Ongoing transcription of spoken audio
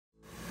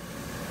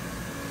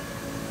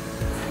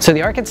So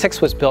the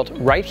Arkyd-6 was built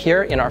right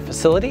here in our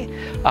facility.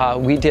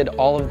 We did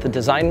all of the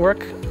design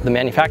work, the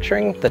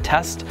manufacturing, the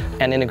test,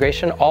 and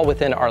integration all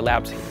within our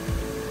labs.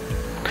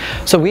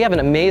 So we have an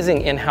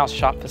amazing in-house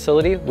shop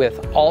facility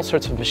with all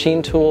sorts of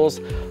machine tools,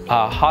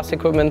 Haas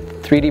equipment,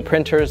 3D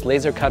printers,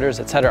 laser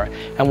cutters, etc.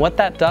 And what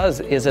that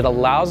does is it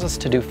allows us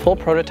to do full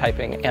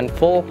prototyping and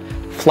full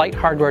flight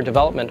hardware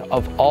development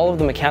of all of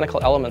the mechanical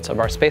elements of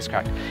our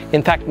spacecraft.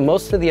 In fact,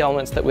 most of the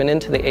elements that went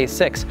into the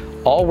A6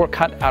 all were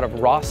cut out of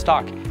raw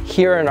stock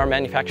here in our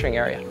manufacturing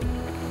area.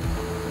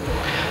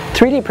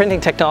 3D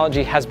printing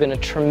technology has been a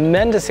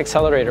tremendous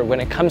accelerator when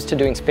it comes to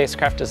doing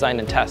spacecraft design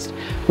and test.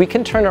 We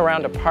can turn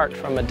around a part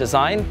from a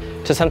design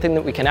to something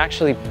that we can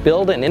actually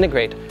build and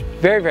integrate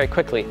very, very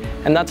quickly,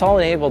 and that's all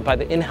enabled by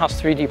the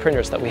in-house 3D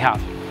printers that we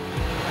have.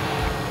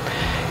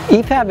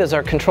 EFAB is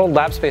our controlled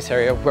lab space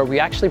area where we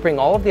actually bring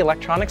all of the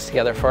electronics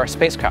together for our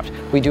spacecraft.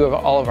 We do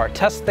all of our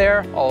tests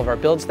there, all of our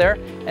builds there,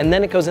 and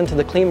then it goes into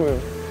the clean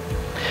room.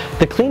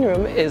 The clean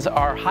room is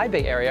our high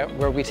bay area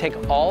where we take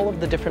all of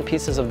the different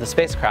pieces of the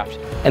spacecraft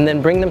and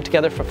then bring them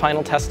together for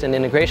final test and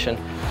integration.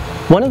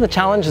 One of the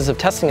challenges of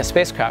testing a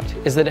spacecraft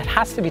is that it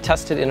has to be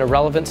tested in a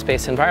relevant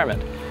space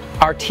environment.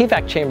 Our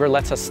TVAC chamber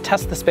lets us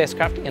test the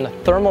spacecraft in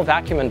a thermal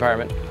vacuum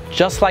environment,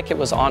 just like it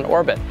was on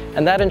orbit,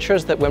 and that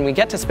ensures that when we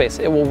get to space,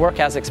 it will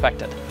work as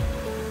expected.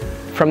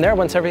 From there,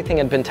 once everything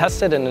had been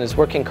tested and is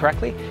working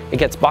correctly, it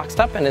gets boxed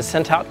up and is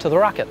sent out to the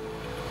rocket.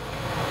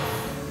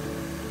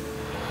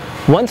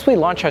 Once we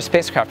launch our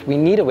spacecraft, we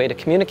need a way to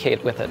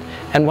communicate with it,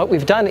 and what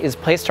we've done is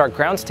placed our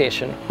ground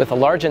station with a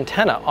large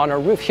antenna on our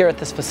roof here at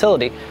this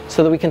facility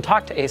so that we can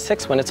talk to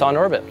A6 when it's on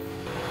orbit.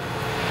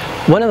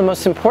 One of the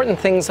most important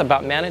things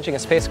about managing a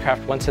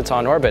spacecraft once it's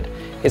on orbit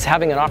is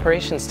having an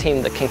operations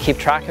team that can keep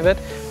track of it,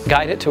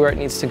 guide it to where it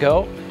needs to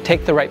go,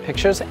 take the right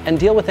pictures, and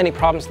deal with any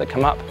problems that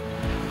come up.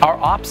 Our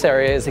ops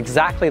area is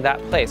exactly that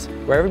place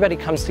where everybody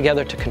comes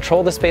together to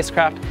control the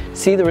spacecraft,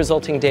 see the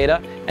resulting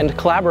data, and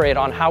collaborate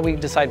on how we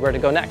decide where to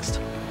go next.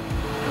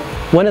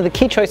 One of the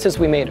key choices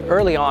we made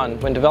early on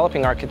when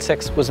developing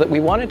Arkyd-6 was that we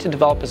wanted to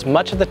develop as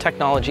much of the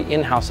technology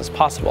in-house as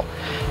possible.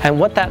 And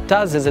what that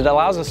does is it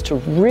allows us to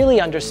really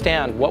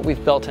understand what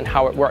we've built and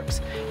how it works.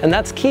 And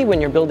that's key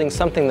when you're building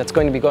something that's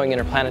going to be going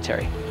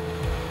interplanetary.